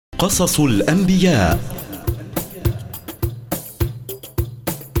قصص الأنبياء.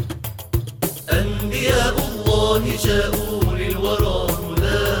 أنبياء الله جاءوا للورى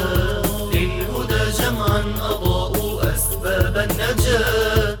للهدى جمعا أضاءوا أسباب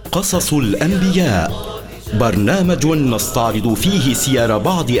النجاة. قصص الأنبياء برنامج نستعرض فيه سير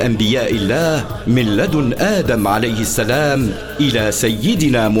بعض أنبياء الله من لدن آدم عليه السلام إلى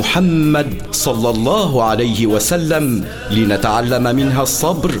سيدنا محمد صلى الله عليه وسلم، لنتعلم منها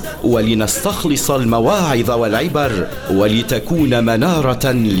الصبر ولنستخلص المواعظ والعبر ولتكون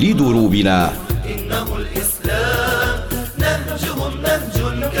منارة لدروبنا. إنه الإسلام نهجهم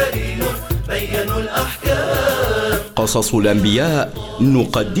نهج كريم بينوا الأحكام. قصص الأنبياء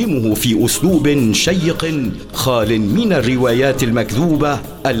نقدمه في أسلوب شيق خال من الروايات المكذوبة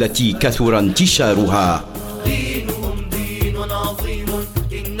التي كثر انتشارها. دينهم دين عظيم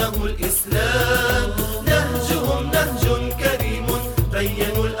إنه الإسلام نهجهم نهج كريم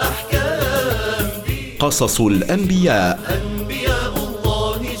بينوا الأحكام. قصص الأنبياء. أنبياء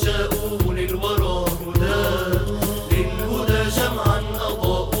الله جاءوا للورى للهدى جمعا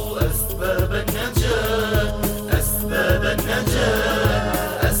أضاءوا أسباب النجاة. أسباب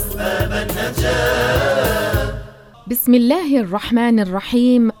النجاة. أسباب النجاة. بسم الله الرحمن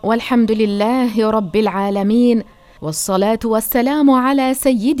الرحيم، والحمد لله رب العالمين، والصلاة والسلام على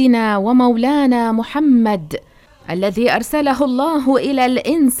سيدنا ومولانا محمد الذي أرسله الله إلى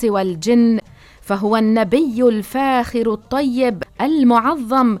الإنس والجن، فهو النبي الفاخر الطيب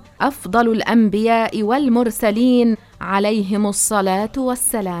المعظم، أفضل الأنبياء والمرسلين عليهم الصلاة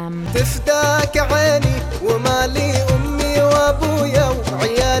والسلام. تفداك عيني ومالي أمي وأبويا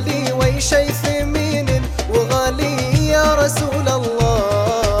وعيالي ويشي ثمين وغالي يا رسول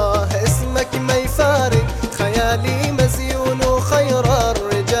الله، اسمك ما يفارق خيالي مزيون وخير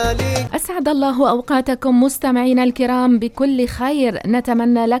الرجال. أسعد الله أوقاتكم مستمعينا الكرام بكل خير،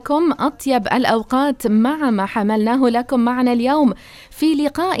 نتمنى لكم أطيب الأوقات مع ما حملناه لكم معنا اليوم في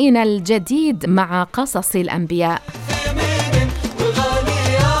لقائنا الجديد مع قصص الأنبياء.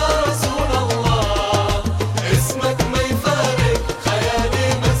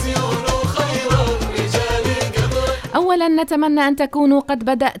 أولا نتمنى أن تكونوا قد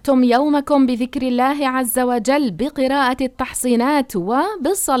بدأتم يومكم بذكر الله عز وجل بقراءة التحصينات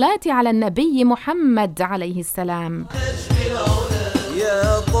وبالصلاة على النبي محمد عليه السلام.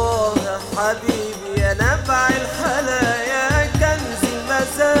 يا طه حبيبي يا نبع الحلا يا كنز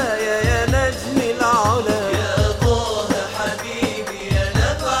المزايا يا نجم العلا. يا طه حبيبي يا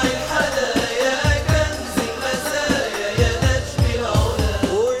نبع الحلا يا كنز المزايا يا نجم العلا.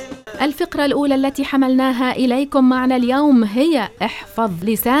 الفقرة الأولى التي حملناها إليكم معنا اليوم هي احفظ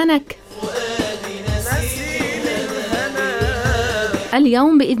لسانك.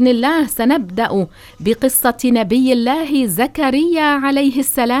 اليوم بإذن الله سنبدأ بقصة نبي الله زكريا عليه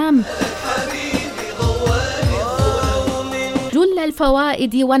السلام. جل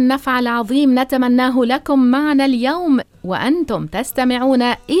الفوائد والنفع العظيم نتمناه لكم معنا اليوم وأنتم تستمعون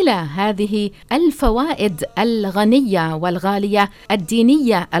إلى هذه الفوائد الغنية والغالية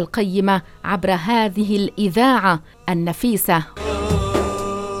الدينية القيمة عبر هذه الإذاعة النفيسة.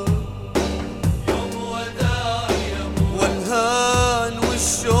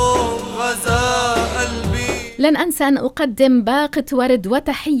 لن أنسى أن أقدم باقة ورد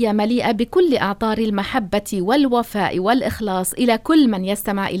وتحية مليئة بكل أعطار المحبة والوفاء والإخلاص إلى كل من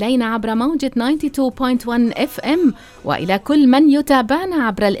يستمع إلينا عبر موجة 92.1 FM، وإلى كل من يتابعنا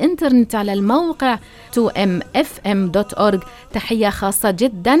عبر الإنترنت على الموقع 2mfm.org. تحية خاصة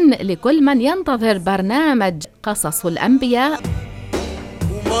جدا لكل من ينتظر برنامج قصص الأنبياء.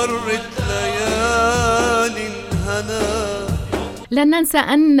 ومرت ليالي الهنا. لن ننسى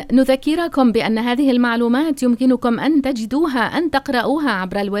أن نذكركم بأن هذه المعلومات يمكنكم أن تجدوها أن تقرؤوها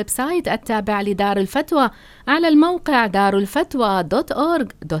عبر الويب سايت التابع لدار الفتوى على الموقع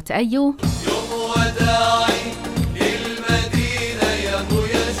darulfatwa.org.au. يوم وداعي للمدينة يا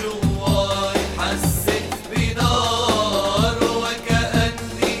أبويا جواري حسيت بدار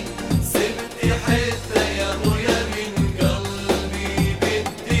وكأني سبت حتة يا أبويا من قلبي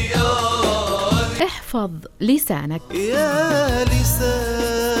بالديار. احفظ لسانك. يا لسان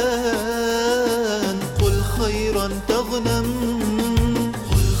قل خيرا تغنم،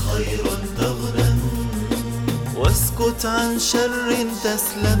 قل خيرا تغنم، واسكت عن شر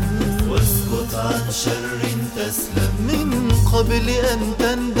تسلم، واسكت عن شر تسلم، من قبل أن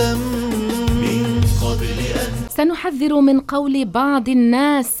تندم، من قبل أن. سنحذر من قول بعض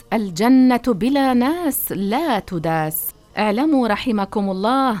الناس الجنة بلا ناس لا تداس. اعلموا رحمكم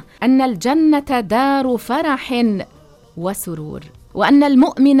الله أن الجنة دار فرح وسرور، وأن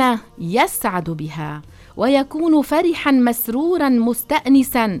المؤمن يسعد بها ويكون فرحا مسرورا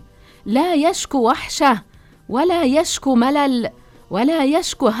مستأنسا لا يشكو وحشة ولا يشكو ملل ولا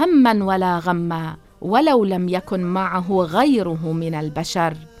يشكو هماً ولا غماً ولو لم يكن معه غيره من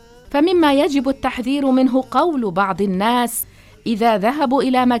البشر. فمما يجب التحذير منه قول بعض الناس إذا ذهبوا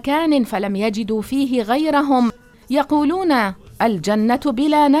إلى مكان فلم يجدوا فيه غيرهم يقولون الجنة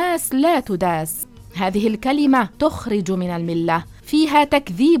بلا ناس لا تداس. هذه الكلمة تخرج من الملة، فيها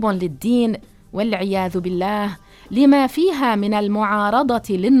تكذيب للدين والعياذ بالله، لما فيها من المعارضة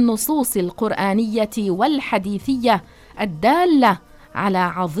للنصوص القرآنية والحديثية الدالة على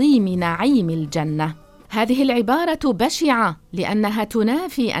عظيم نعيم الجنة. هذه العبارة بشعة لأنها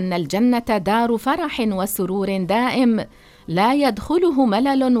تنافي أن الجنة دار فرح وسرور دائم لا يدخله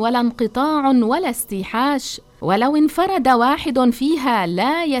ملل ولا انقطاع ولا استيحاش، ولو انفرد واحد فيها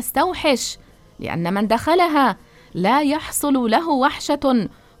لا يستوحش، لأن من دخلها لا يحصل له وحشة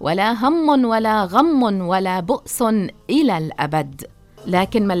ولا هم ولا غم ولا بؤس إلى الأبد.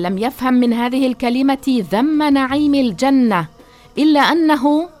 لكن من لم يفهم من هذه الكلمة ذم نعيم الجنة إلا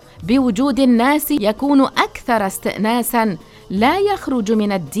أنه بوجود الناس يكون أكثر استئناساً لا يخرج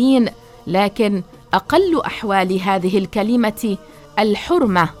من الدين، لكن أقل أحوال هذه الكلمة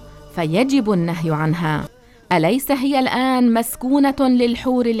الحرمة فيجب النهي عنها. أليس هي الآن مسكونة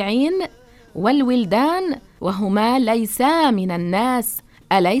للحور العين والولدان وهما ليسا من الناس؟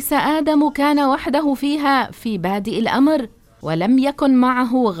 أليس آدم كان وحده فيها في بادئ الأمر ولم يكن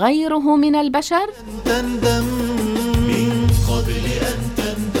معه غيره من البشر؟ تندم من قبل أن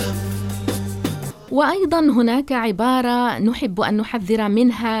تندم. وأيضا هناك عبارة نحب أن نحذر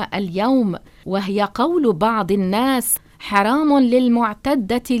منها اليوم، وهي قول بعض الناس حرام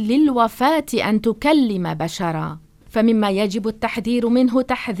للمعتدة للوفاة أن تكلم بشرا. فمما يجب التحذير منه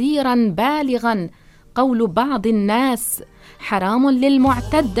تحذيرا بالغا قول بعض الناس حرام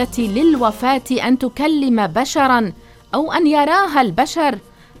للمعتدة للوفاة أن تكلم بشرا أو أن يراها البشر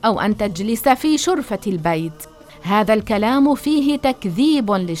أو أن تجلس في شرفة البيت. هذا الكلام فيه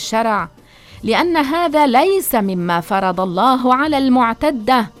تكذيب للشرع، لأن هذا ليس مما فرض الله على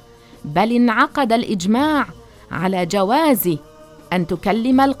المعتدة، بل انعقد الإجماع على جواز أن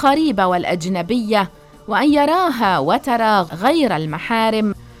تكلم القريب والأجنبية وأن يراها وترى غير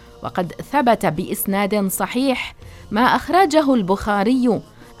المحارم. وقد ثبت بإسناد صحيح ما أخرجه البخاري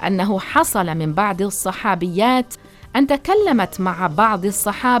أنه حصل من بعض الصحابيات أن تكلمت مع بعض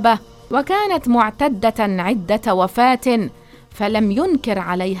الصحابة وكانت معتدة عدة وفاة، فلم ينكر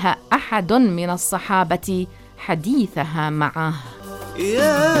عليها أحد من الصحابة حديثها معه.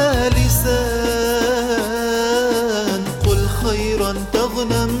 يا لسان قل خيرا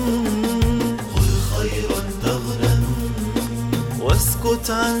تغنم، قل خيرا تغنم،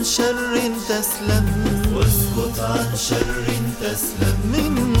 واسكت عن شر تسلم، واسكت عن شر تسلم،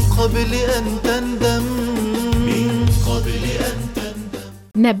 من قبل أن تندم، من قبل أن تندم.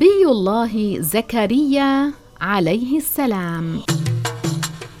 نبي الله زكريا عليه السلام.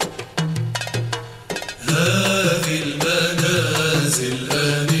 هذه المنازل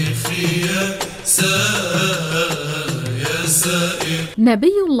آنفية يا سائر.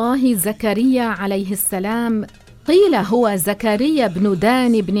 نبي الله زكريا عليه السلام قيل هو زكريا بن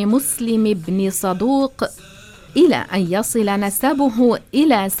دان بن مسلم بن صدوق، إلى أن يصل نسبه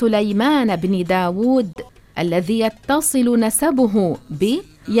إلى سليمان بن داود الذي يتصل نسبه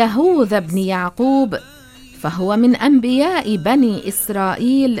بيهوذا بن يعقوب، فهو من أنبياء بني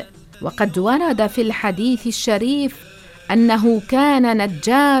إسرائيل. وقد ورد في الحديث الشريف أنه كان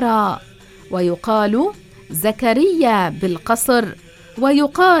نجارا، ويقال زكريا بالقصر،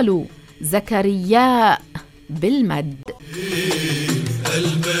 ويقال زكرياء بالمد.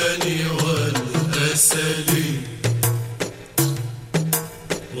 الباني والأسلي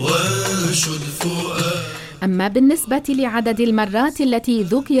وشد فؤاد. أما بالنسبة لعدد المرات التي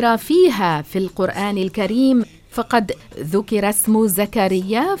ذكر فيها في القرآن الكريم، فقد ذكر اسم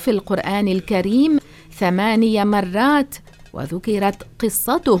زكريا في القرآن الكريم 8 مرات، وذكرت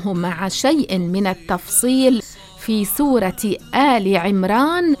قصته مع شيء من التفصيل في سورة آل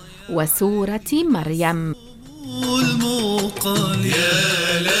عمران وسورة مريم. المقال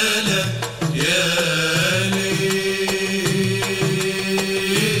يا لا لا يا ليل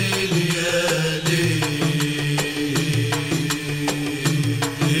يا ليل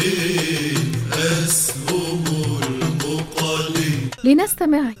أسهم المقالي.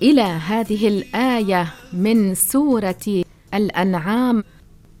 لنستمع إلى هذه الآية من سورة الأنعام.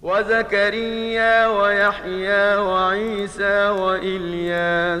 وزكريا ويحيى وعيسى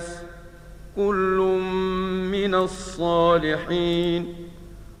وإلياس كل من الصالحين.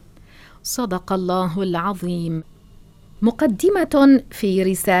 صدق الله العظيم. مقدمة في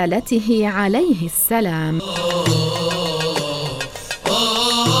رسالته عليه السلام.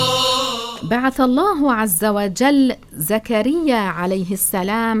 بعث الله عز وجل زكريا عليه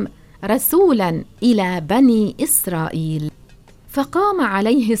السلام رسولا إلى بني إسرائيل، فقام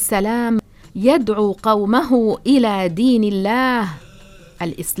عليه السلام يدعو قومه إلى دين الله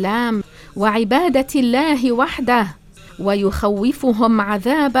الإسلام وعبادة الله وحده، ويخوفهم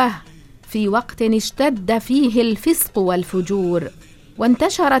عذابه في وقت اشتد فيه الفسق والفجور،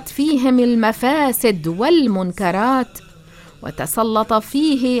 وانتشرت فيهم المفاسد والمنكرات، وتسلط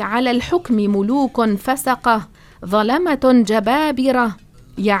فيه على الحكم ملوك فسقة ظلمة جبابرة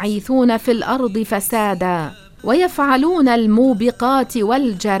يعيثون في الأرض فسادا، ويفعلون الموبقات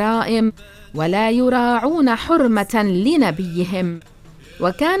والجرائم ولا يراعون حرمة لنبيهم.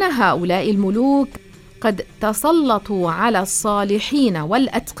 وكان هؤلاء الملوك قد تسلطوا على الصالحين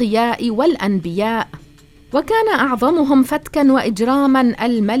والأتقياء والأنبياء، وكان أعظمهم فتكا وإجراما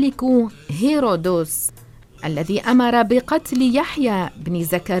الملك هيرودوس الذي أمر بقتل يحيى بن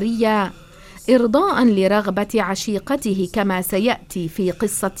زكريا إرضاء لرغبة عشيقته، كما سيأتي في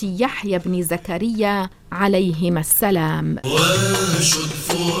قصة يحيى بن زكريا عليهما السلام. واشد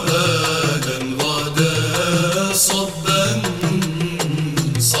فؤادا غدا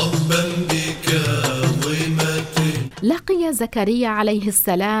صبا بكاظمة. لقي زكريا عليه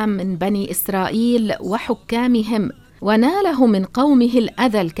السلام من بني إسرائيل وحكامهم، وناله من قومه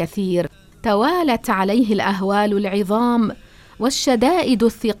الأذى الكثير، توالت عليه الأهوال العظام والشدائد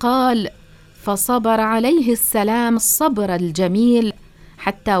الثقال، فصبر عليه السلام الصبر الجميل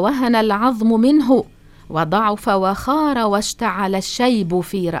حتى وهن العظم منه وضعف وخار واشتعل الشيب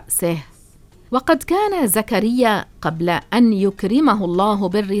في رأسه. وقد كان زكريا قبل أن يكرمه الله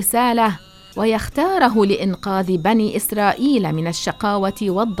بالرسالة ويختاره لإنقاذ بني إسرائيل من الشقاوة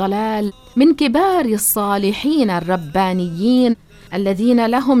والضلال من كبار الصالحين الربانيين الذين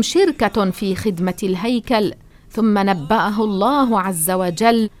لهم شركة في خدمة الهيكل، ثم نبأه الله عز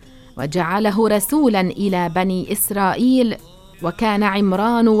وجل وجعله رسولا إلى بني إسرائيل، وكان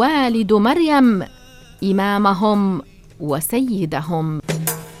عمران والد مريم إمامهم وسيدهم.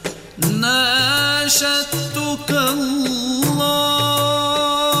 ناشدتك الله.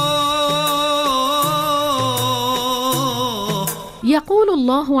 يقول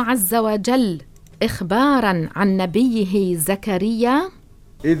الله عز وجل إخباراً عن نبيه زكريا: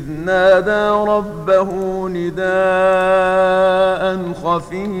 إذ نادى ربه نداء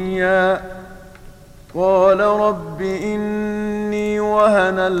خفيا قال رب إني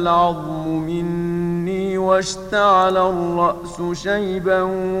وهن العظم مني واشتعل الرأس شيبا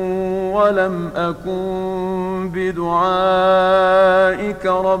ولم أكن بدعائك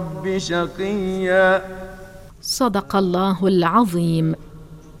رب شقيا. صدق الله العظيم.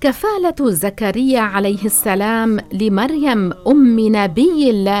 كفالة زكريا عليه السلام لمريم أم نبي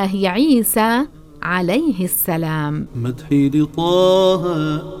الله عيسى عليه السلام. مدحي لطه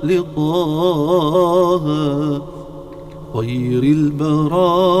خير البرايا.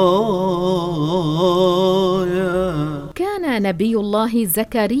 كان نبي الله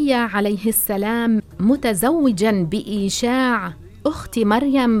زكريا عليه السلام متزوجا بإيشاع أخت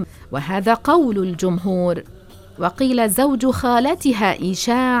مريم، وهذا قول الجمهور، وقيل زوج خالتها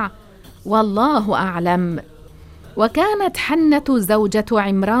إيشاع، والله أعلم. وكانت حنة زوجة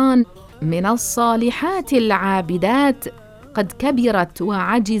عمران من الصالحات العابدات، قد كبرت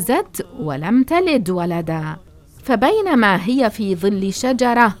وعجزت ولم تلد ولدا، فبينما هي في ظل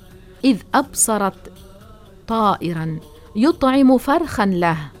شجرة إذ أبصرت طائرا يطعم فرخا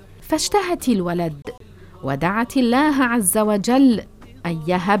له فاشتهت الولد، ودعت الله عز وجل أن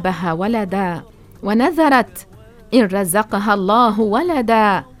يهبها ولدا، ونذرت إن رزقها الله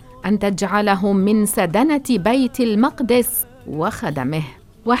ولدا أن تجعله من سدنة بيت المقدس وخدمه،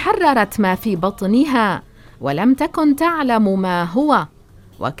 وحررت ما في بطنها ولم تكن تعلم ما هو.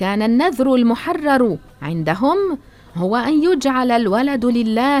 وكان النذر المحرر عندهم هو أن يجعل الولد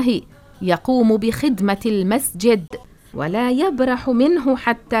لله يقوم بخدمة المسجد ولا يبرح منه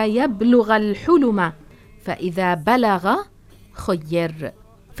حتى يبلغ الحلم، فإذا بلغ خير،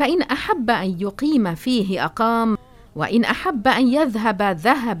 فإن أحب أن يقيم فيه أقام، وإن أحب أن يذهب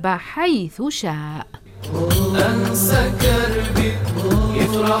ذهب حيث شاء. أنسى كربي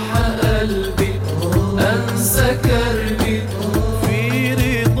يفرح قلبي، أنسى كربي في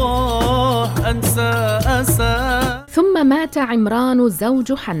رضاه، أنسى أسى. ثم مات عمران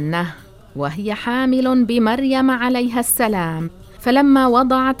زوج حنة وهي حامل بمريم عليها السلام، فلما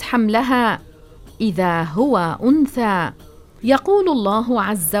وضعت حملها إذا هو أنثى. يقول الله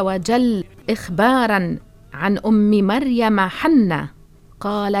عز وجل إخباراً عن أم مريم حنة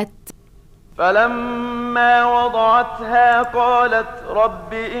قالت: فلما وضعتها قالت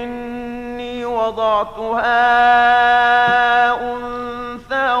رب إني وضعتها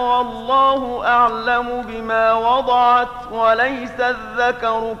أنثى والله أعلم بما وضعت وليس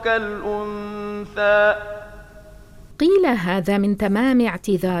الذكر كالأنثى. قيل هذا من تمام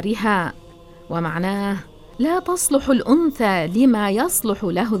اعتذارها، ومعناه لا تصلح الأنثى لما يصلح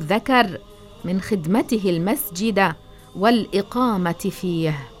له الذكر من خدمته المسجد والإقامة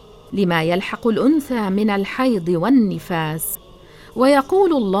فيه، لما يلحق الأنثى من الحيض والنفاس.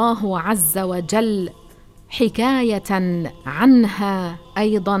 ويقول الله عز وجل حكاية عنها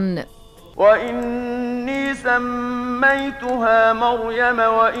أيضاً: وإني سميتها مريم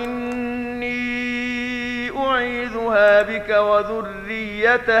وإني أعيذها بك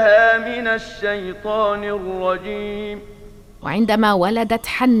وذريتها من الشيطان الرجيم. وعندما ولدت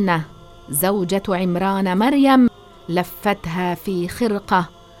حنة زوجة عمران مريم لفتها في خرقة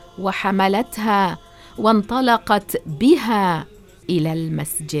وحملتها وانطلقت بها إلى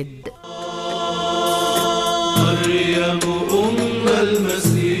المسجد. مريم أم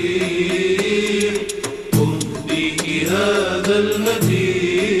المسيح أهديك هذا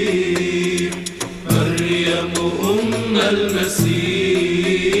المديح. مريم أم المسيح.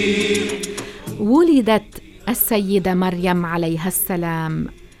 ولدت السيدة مريم عليها السلام،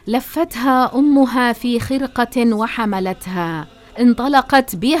 لفتها أمها في خرقة وحملتها،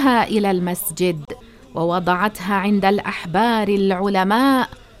 انطلقت بها إلى المسجد ووضعتها عند الأحبار العلماء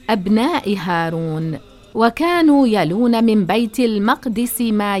أبناء هارون، وكانوا يلون من بيت المقدس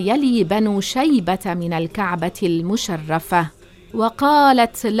ما يلي بنو شيبة من الكعبة المشرفة،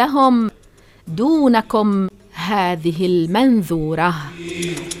 وقالت لهم: دونكم هذه المنذورة.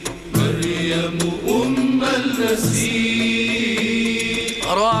 مريم أم المسيح.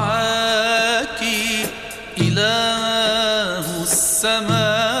 رعاك إله السماء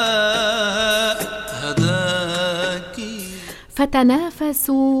هداك.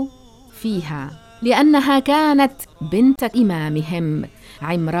 فتنافسوا فيها لأنها كانت بنت إمامهم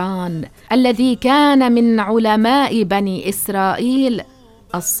عمران الذي كان من علماء بني إسرائيل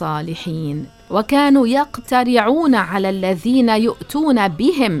الصالحين، وكانوا يقترعون على الذين يؤتون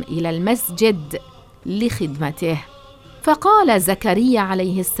بهم إلى المسجد لخدمته. فقال زكريا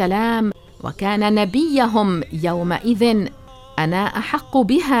عليه السلام، وكان نبيهم يومئذ: أنا أحق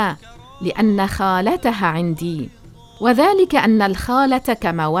بها لأن خالتها عندي. وذلك أن الخالة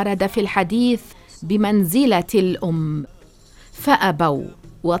كما ورد في الحديث بمنزلة الأم. فأبوا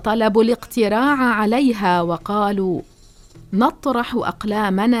وطلبوا الاقتراع عليها وقالوا: نطرح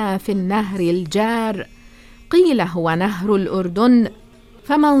أقلامنا في النهر الجار، قيل هو نهر الأردن،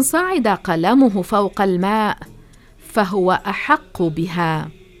 فمن صعد قلمه فوق الماء فهو أحق بها.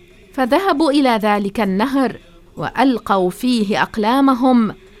 فذهبوا إلى ذلك النهر وألقوا فيه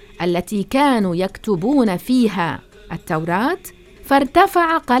أقلامهم التي كانوا يكتبون فيها التوراة،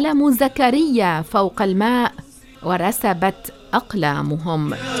 فارتفع قلم زكريا فوق الماء ورسبت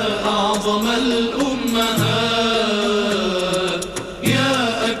أقلامهم. يا أعظم الأمهات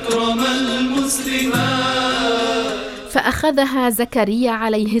يا أكرم المسلمات. فأخذها زكريا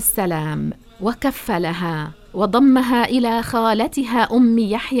عليه السلام وكفلها وضمها إلى خالتها أم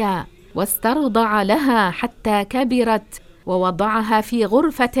يحيى، واسترضع لها حتى كبرت، ووضعها في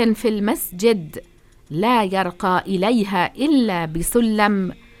غرفة في المسجد لا يرقى إليها إلا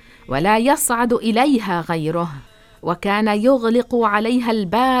بسلم ولا يصعد إليها غيره، وكان يغلق عليها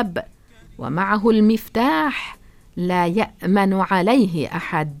الباب ومعه المفتاح لا يأمن عليه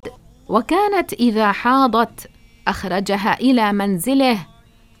أحد. وكانت إذا حاضت أخرجها إلى منزله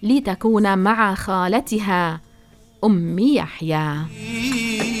لتكون مع خالتها أم يحيى.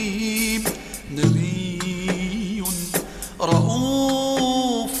 نبي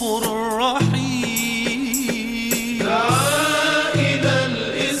رؤوف رحيم. دعا إلى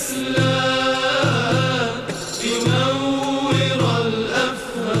الإسلام ينور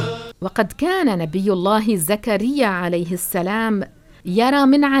الأفهام. وقد كان نبي الله زكريا عليه السلام يرى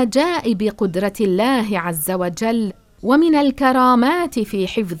من عجائب قدرة الله عز وجل ومن الكرامات في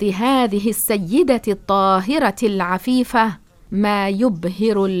حفظ هذه السيدة الطاهرة العفيفة ما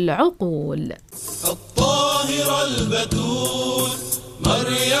يبهر العقول. الطاهرة البتول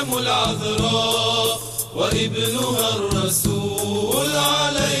مريم العذراء وابنها الرسول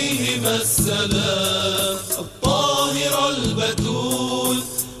عليهما السلام. الطاهرة البتول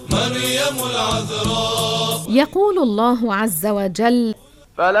مريم العذراء. يقول الله عز وجل: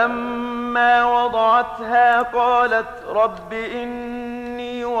 فلما وضعتها قالت رب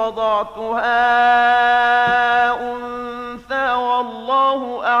إني وضعتها أنثى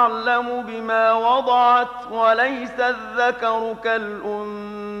والله أعلم بما وضعت وليس الذكر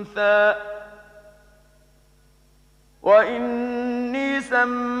كالأنثى وإني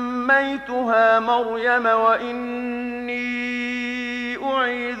سميتها مريم وإني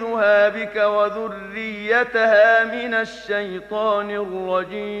أعيذها بك وذريتها من الشيطان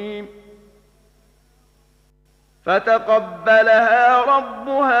الرجيم فتقبلها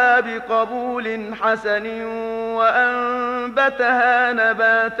ربها بقبول حسن وأنبتها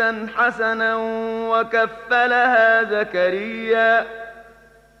نباتا حسنا وكفلها زكريا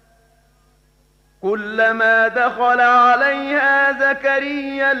كلما دخل عليها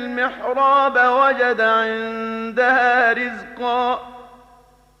زكريا المحراب وجد عندها رزقا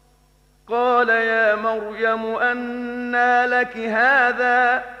قال يا مريم أنى لك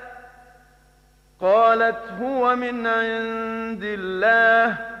هذا قالت هو من عند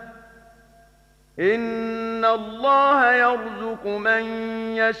الله إن الله يرزق من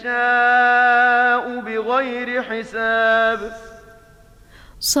يشاء بغير حساب.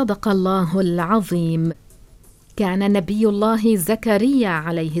 صدق الله العظيم. كان نبي الله زكريا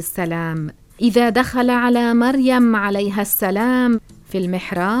عليه السلام إذا دخل على مريم عليها السلام في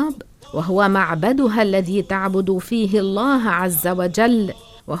المحراب، وهو معبدها الذي تعبد فيه الله عز وجل،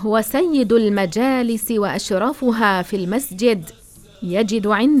 وهو سيد المجالس وأشرفها في المسجد، يجد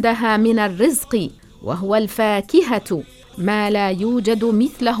عندها من الرزق وهو الفاكهة ما لا يوجد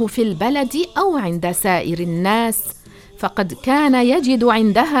مثله في البلد أو عند سائر الناس، فقد كان يجد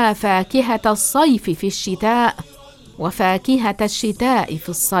عندها فاكهة الصيف في الشتاء وفاكهة الشتاء في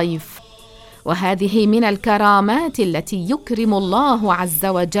الصيف. وهذه من الكرامات التي يكرم الله عز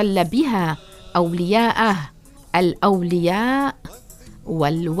وجل بها أولياءه، الأولياء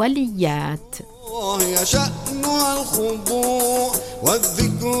والوليات. وهي شأنها الخضوع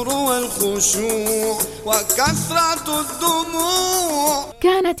والذكر والخشوع وكثرة الدموع.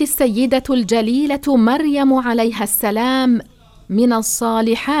 كانت السيدة الجليلة مريم عليها السلام من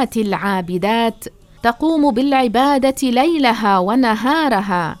الصالحات العابدات، تقوم بالعبادة ليلها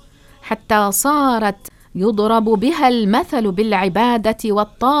ونهارها حتى صارت يضرب بها المثل بالعبادة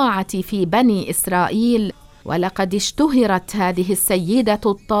والطاعة في بني إسرائيل. ولقد اشتهرت هذه السيدة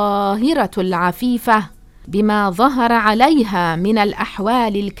الطاهرة العفيفة بما ظهر عليها من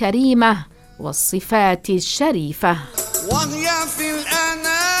الأحوال الكريمة والصفات الشريفة. وهي في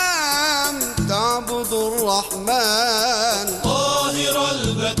الأنام تعبد الرحمن طاهر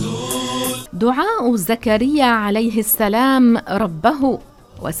البتول. دعاء زكريا عليه السلام ربه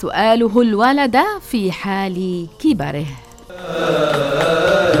وسؤاله الولد في حال كبره.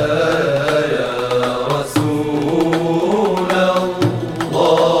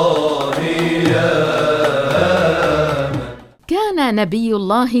 كان نبي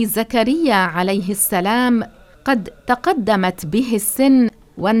الله زكريا عليه السلام قد تقدمت به السن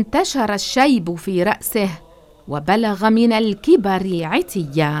وانتشر الشيب في رأسه وبلغ من الكبر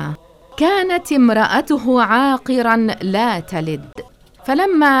عتيا. كانت امرأته عاقرا لا تلد،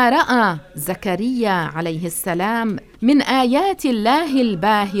 فلما رأى زكريا عليه السلام من آيات الله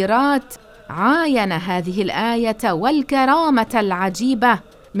الباهرات عاين هذه الآية والكرامة العجيبة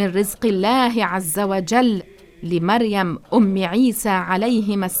من رزق الله عز وجل لمريم أم عيسى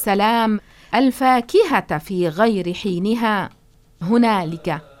عليهما السلام الفاكهة في غير حينها.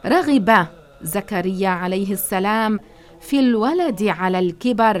 هنالك رغب زكريا عليه السلام في الولد على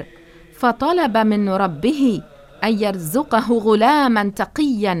الكبر، فطلب من ربه أن يرزقه غلاما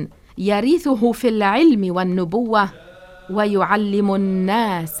تقيا يرثه في العلم والنبوة ويعلم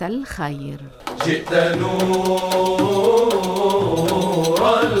الناس الخير. جئت نورا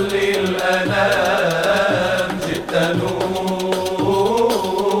للأنام، جئت نورا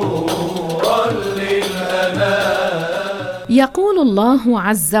للأنام. يقول الله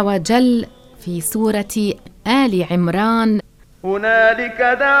عز وجل في سورة آل عمران: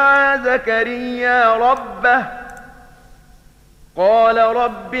 هنالك دعا زكريا ربه قال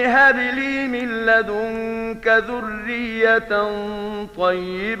رب هب لي من لدنك ذرية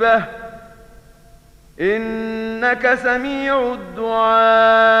طيبة إنك سميع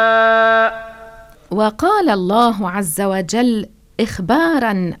الدعاء. وقال الله عز وجل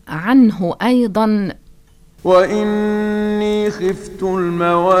إخباراً عنه أيضاً: وإني خفت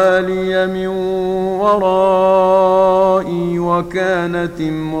الموالي من ورائي وكانت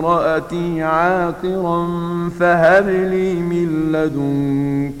امرأتي عاقرا فهب لي من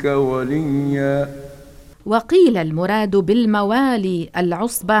لدنك وليا. وقيل المراد بالموالي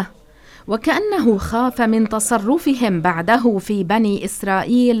العصبة، وكأنه خاف من تصرفهم بعده في بني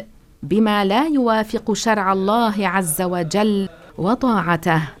إسرائيل بما لا يوافق شرع الله عز وجل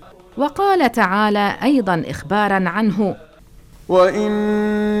وطاعته. وقال تعالى أيضا إخبارا عنه: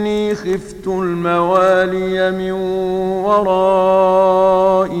 وإني خفت الموالي من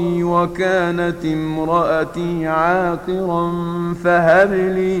ورائي وكانت امرأتي عاقرا فهب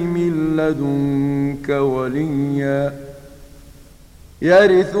لي من لدنك وليا.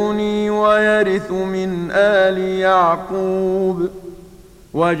 يرثني ويرث من آل يعقوب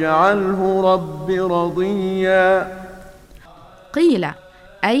واجعله رب رضيا. قيل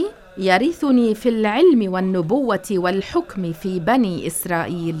أي يرثني في العلم والنبوة والحكم في بني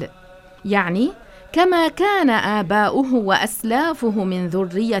إسرائيل، يعني كما كان آباؤه وأسلافه من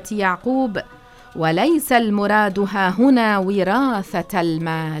ذرية يعقوب، وليس المراد ها هنا وراثة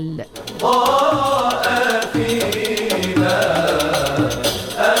المال.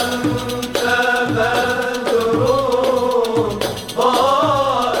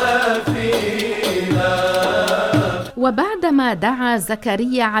 وبعدما دعا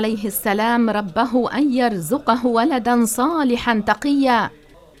زكريا عليه السلام ربه أن يرزقه ولدا صالحا تقيا،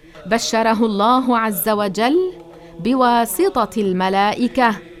 بشره الله عز وجل بواسطة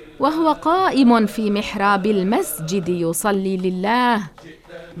الملائكة وهو قائم في محراب المسجد يصلي لله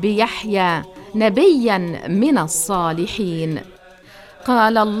بيحيى نبيا من الصالحين.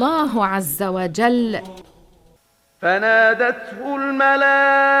 قال الله عز وجل: فنادته الملائكة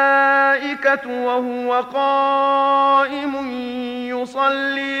وهو قائم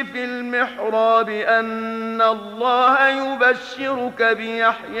يصلي في المحراب أن الله يبشرك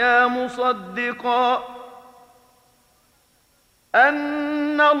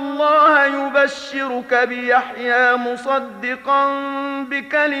بيحيى مصدقا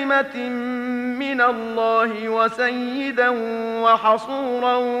بكلمة من الله وسيدا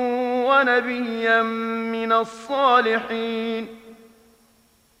وحصورا ونبيا من الصالحين.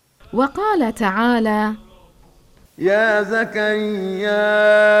 وقال تعالى: يا زكريا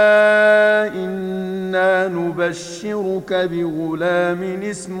إنا نبشرك بغلام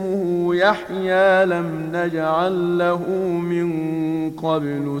اسمه يحيى لم نجعل له من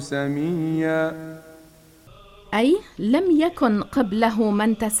قبل سميا. أي لم يكن قبله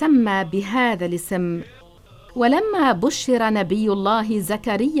من تسمى بهذا الاسم. ولما بشر نبي الله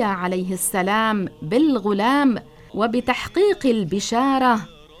زكريا عليه السلام بالغلام وبتحقيق البشارة،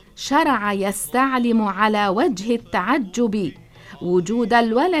 شرع يستعلم على وجه التعجب وجود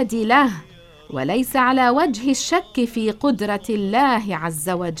الولد له، وليس على وجه الشك في قدرة الله عز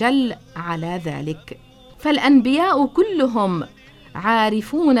وجل على ذلك. فالأنبياء كلهم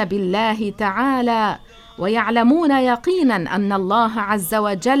عارفون بالله تعالى ويعلمون يقينا أن الله عز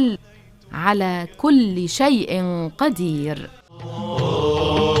وجل على كل شيء قدير.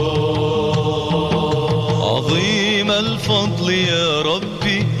 عظيم الفضل يا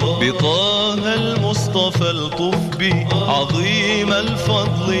ربي بطه المصطفى الطفبي، عظيم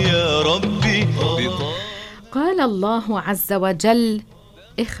الفضل يا ربي بطه. قال الله عز وجل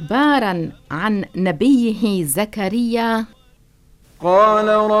إخباراً عن نبيه زكريا: قال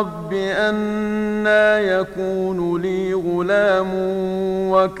رب أنى يكون لي غلام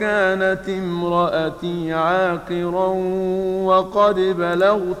وكانت امرأتي عاقرا وقد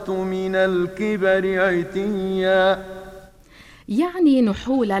بلغت من الكبر عتيا. يعني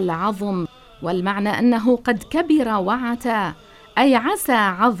نحول العظم، والمعنى أنه قد كبر وعتى، أي عسى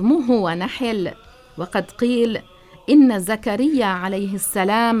عظمه ونحل. وقد قيل إن زكريا عليه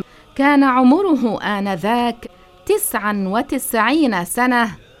السلام كان عمره آنذاك 99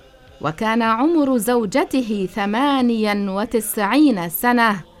 سنة، وكان عمر زوجته 98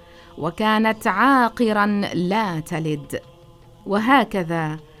 سنة، وكانت عاقرا لا تلد.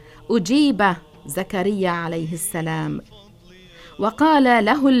 وهكذا أجيب زكريا عليه السلام. وقال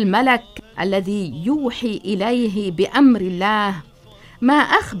له الملك الذي يوحي إليه بأمر الله ما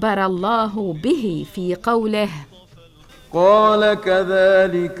أخبر الله به في قوله: قال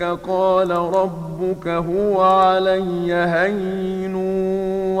كذلك قال ربك هو علي هين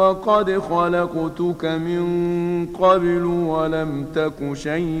وقد خلقتك من قبل ولم تك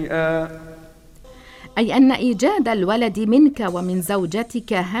شيئا. أي أن إيجاد الولد منك ومن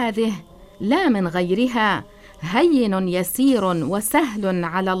زوجتك هذه لا من غيرها هين يسير وسهل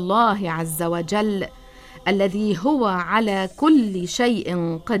على الله عز وجل الذي هو على كل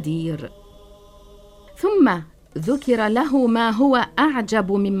شيء قدير. ثم ذكر له ما هو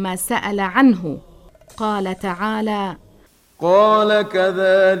أعجب مما سأل عنه. قال تعالى: قال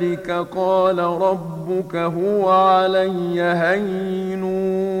كذلك قال ربك هو علي هين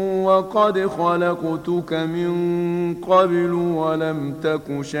وقد خلقتك من قبل ولم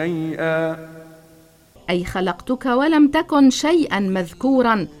تك شيئا. أي خلقتك ولم تكن شيئا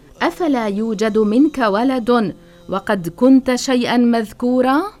مذكورا، أفلا يوجد منك ولد وقد كنت شيئا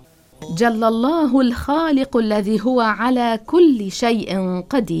مذكورا؟ جل الله الخالق الذي هو على كل شيء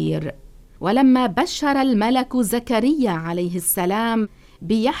قدير. ولما بشر الملك زكريا عليه السلام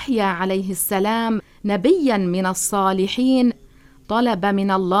بيحيى عليه السلام نبيا من الصالحين، طلب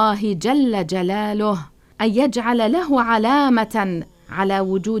من الله جل جلاله أن يجعل له علامة على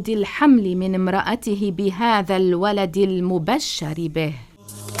وجود الحمل من امرأته بهذا الولد المبشر به.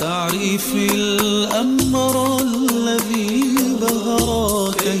 تعريف الأمر الذي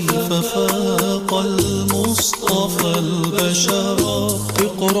بهر كيف فاق المصطفى البشر.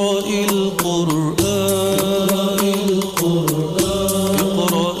 اقرأ القرآن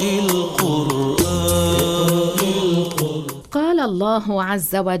اقرأ القرآن. قال الله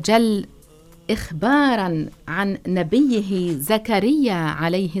عز وجل إخباراً عن نبيه زكريا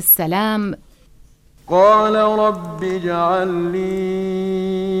عليه السلام: قال رب اجعل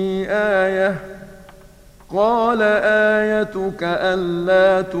لي آية قال آيتك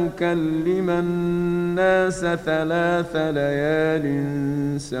ألا تكلم الناس 3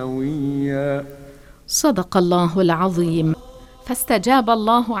 ليال سويا. صدق الله العظيم. فاستجاب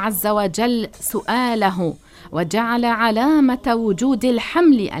الله عز وجل سؤاله وجعل علامة وجود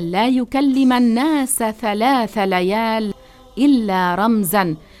الحمل ألا يكلم الناس 3 ليال إلا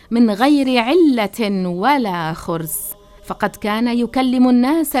رمزاً من غير علة ولا خرس، فقد كان يكلم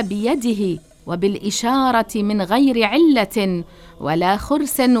الناس بيده وبالإشارة من غير علة ولا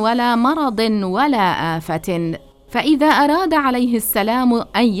خرس ولا مرض ولا آفة. فإذا أراد عليه السلام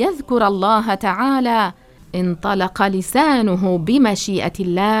أن يذكر الله تعالى انطلق لسانه بمشيئة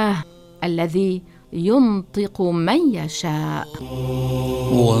الله الذي ينطق من يشاء.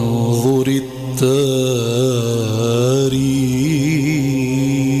 وانظر التاريخ.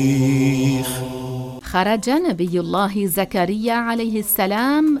 خرج نبي الله زكريا عليه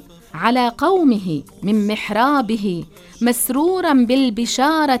السلام على قومه من محرابه مسرورا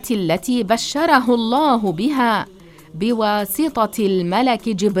بالبشارة التي بشره الله بها بواسطة الملك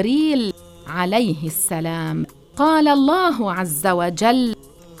جبريل عليه السلام. قال الله عز وجل: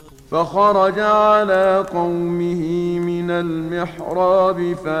 فخرج على قومه من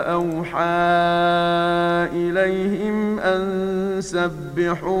المحراب فأوحى إليهم أن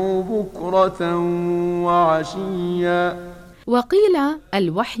سبحوا بكرة وعشيا. وقيل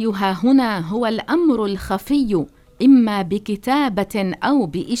الوحي هاهنا هو الأمر الخفي إما بكتابة أو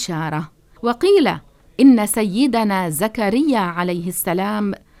بإشارة. وقيل إن سيدنا زكريا عليه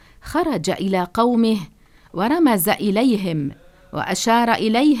السلام خرج إلى قومه ورمز إليهم وأشار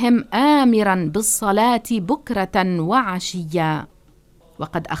إليهم آمراً بالصلاة بكرة وعشيا.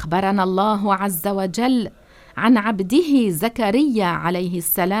 وقد أخبرنا الله عز وجل عن عبده زكريا عليه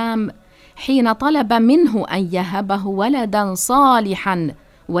السلام حين طلب منه أن يهبه ولداً صالحاً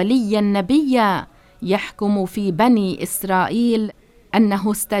ولياً نبياً يحكم في بني إسرائيل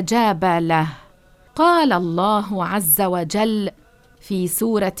أنه استجاب له. قال الله عز وجل في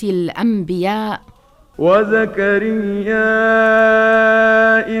سورة الأنبياء: وزكريا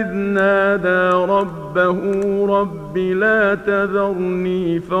إذ نادى ربه رب لا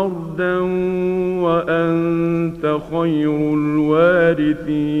تذرني فردا وأنت خير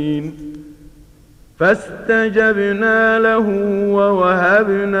الوارثين. فاستجبنا له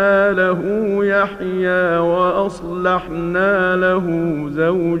ووهبنا له يحيى وأصلحنا له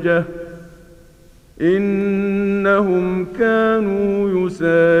زوجه إنهم كانوا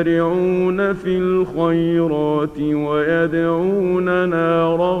يسارعون في الخيرات ويدعوننا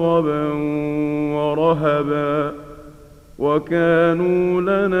رغبا ورهبا وكانوا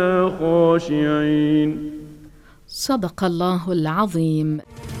لنا خاشعين. صدق الله العظيم.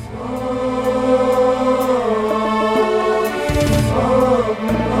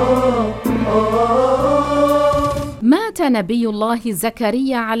 مات نبي الله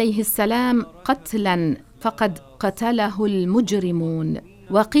زكريا عليه السلام قتلاً فقد قتله المجرمون.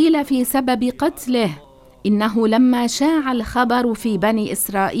 وقيل في سبب قتله إنه لما شاع الخبر في بني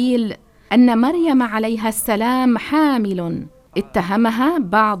إسرائيل أن مريم عليها السلام حامل اتهمها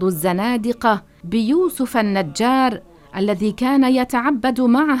بعض الزنادقة بيوسف النجار الذي كان يتعبد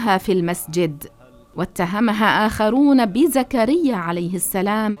معها في المسجد، واتهمها آخرون بزكريا عليه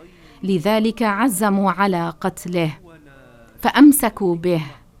السلام، لذلك عزموا على قتله فأمسكوا به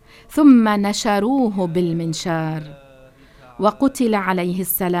ثم نشروه بالمنشار، وقتل عليه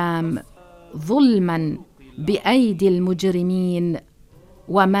السلام ظلما بأيدي المجرمين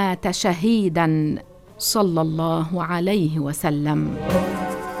ومات شهيدا صلى الله عليه وسلم.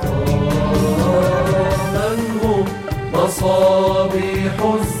 من هم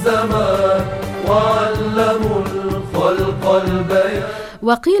مصابيح الزمان وعلموا الخلق البيان.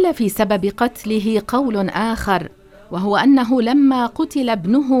 وقيل في سبب قتله قول آخر، وهو أنه لما قتل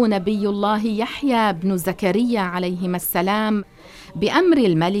ابنه نبي الله يحيى بن زكريا عليهما السلام بأمر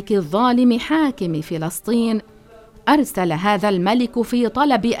الملك الظالم حاكم فلسطين، أرسل هذا الملك في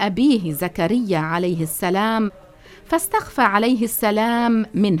طلب أبيه زكريا عليه السلام، فاستخفى عليه السلام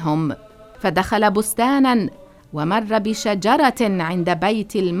منهم، فدخل بستاناً ومر بشجرة عند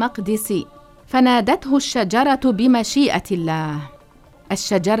بيت المقدس، فنادته الشجرة بمشيئة الله.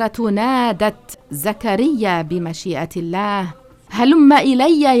 الشجرة نادت زكريا بمشيئة الله: هلم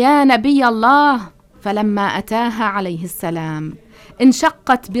إلي يا نبي الله. فلما أتاها عليه السلام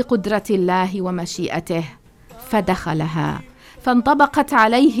انشقت بقدرة الله ومشيئته، فدخلها فانطبقت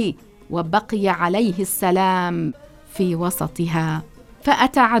عليه، وبقي عليه السلام في وسطها.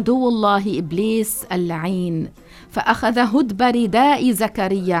 فأتى عدو الله إبليس اللعين، فأخذ هدب رداء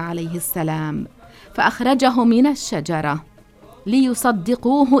زكريا عليه السلام، فأخرجه من الشجرة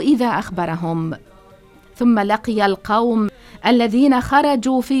ليصدقوه إذا أخبرهم. ثم لقي القوم الذين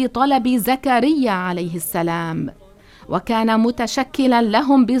خرجوا في طلب زكريا عليه السلام، وكان متشكلا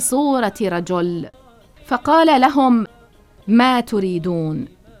لهم بصورة رجل، فقال لهم: ما تريدون؟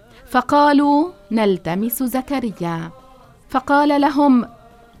 فقالوا: نلتمس زكريا. فقال لهم: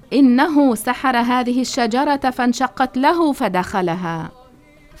 إنه سحر هذه الشجرة فانشقت له فدخلها.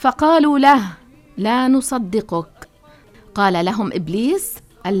 فقالوا له: لا نصدقك. قال لهم إبليس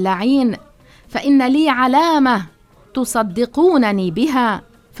اللعين: فإن لي علامة تصدقونني بها.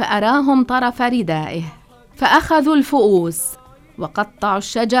 فأراهم طرف ردائه، فأخذوا الفؤوس وقطعوا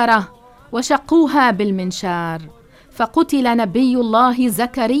الشجرة وشقوها بالمنشار، فقتل نبي الله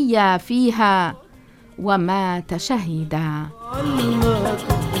زكريا فيها ومات شهيدا.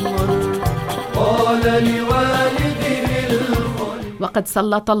 وقد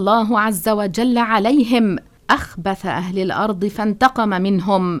سلط الله عز وجل عليهم أخبث أهل الأرض فانتقم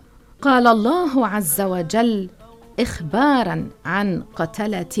منهم. قال الله عز وجل إخباراً عن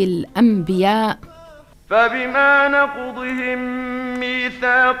قتلة الأنبياء: فبما نقضهم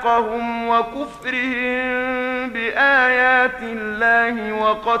ميثاقهم وكفرهم بآيات الله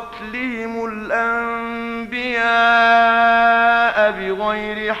وقتلهم الأنبياء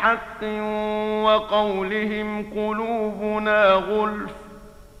بغير حق وقولهم قلوبنا غلف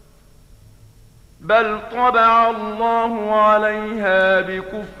بل طبع الله عليها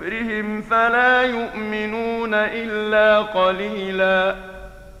بكفرهم فلا يؤمنون إلا قليلا.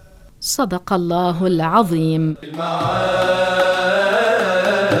 صدق الله العظيم. المعالي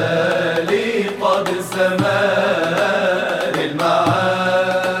قد سما، المعالي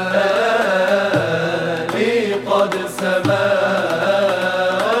قد سما،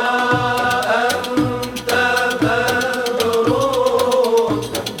 أنت بدر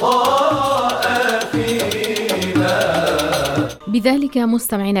ضاء فينا. بذلك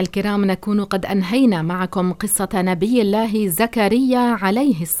مستمعينا الكرام نكون قد أنهينا معكم قصة نبي الله زكريا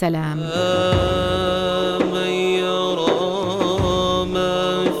عليه السلام. من يرى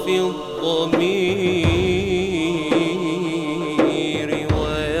ما في الضمير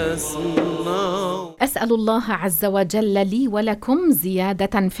ويسمع. أسأل الله عز وجل لي ولكم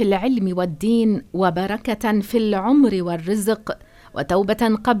زيادة في العلم والدين، وبركة في العمر والرزق،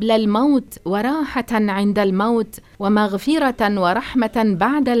 وتوبة قبل الموت، وراحة عند الموت، ومغفرة ورحمة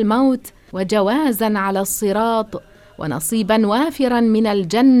بعد الموت، وجوازا على الصراط، ونصيبا وافرا من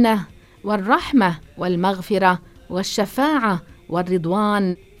الجنة والرحمة والمغفرة والشفاعة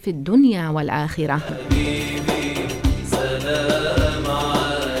والرضوان في الدنيا والآخرة.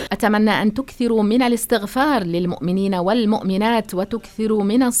 أتمنى أن تكثروا من الاستغفار للمؤمنين والمؤمنات، وتكثروا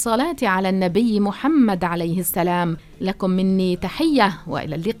من الصلاة على النبي محمد عليه السلام. لكم مني تحية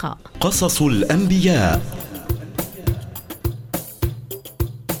وإلى اللقاء. قصص الأنبياء.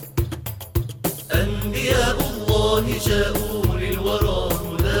 أنبياء الله جاءوا للورى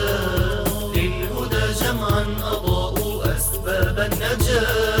للهدى جمعا أضاءوا أسباب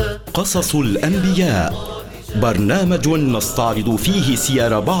النجاة. قصص الأنبياء برنامج نستعرض فيه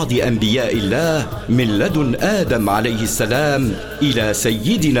سير بعض أنبياء الله من لدن آدم عليه السلام إلى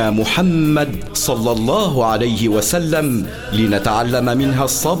سيدنا محمد صلى الله عليه وسلم، لنتعلم منها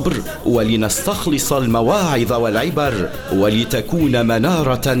الصبر ولنستخلص المواعظ والعبر، ولتكون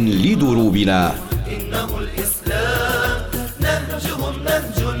منارة لدروبنا. إنه الإسلام نهجهم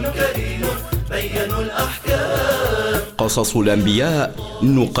نهج كريم بينوا الأحكام. قصص الأنبياء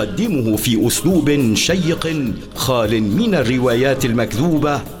نقدمه في أسلوب شيق خال من الروايات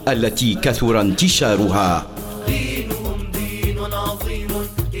المكذوبة التي كثر انتشارها. دينهم دين عظيم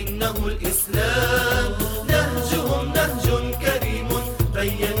إنه الإسلام نهجهم نهج كريم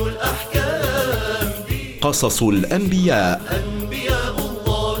بينوا الأحكام. قصص الأنبياء.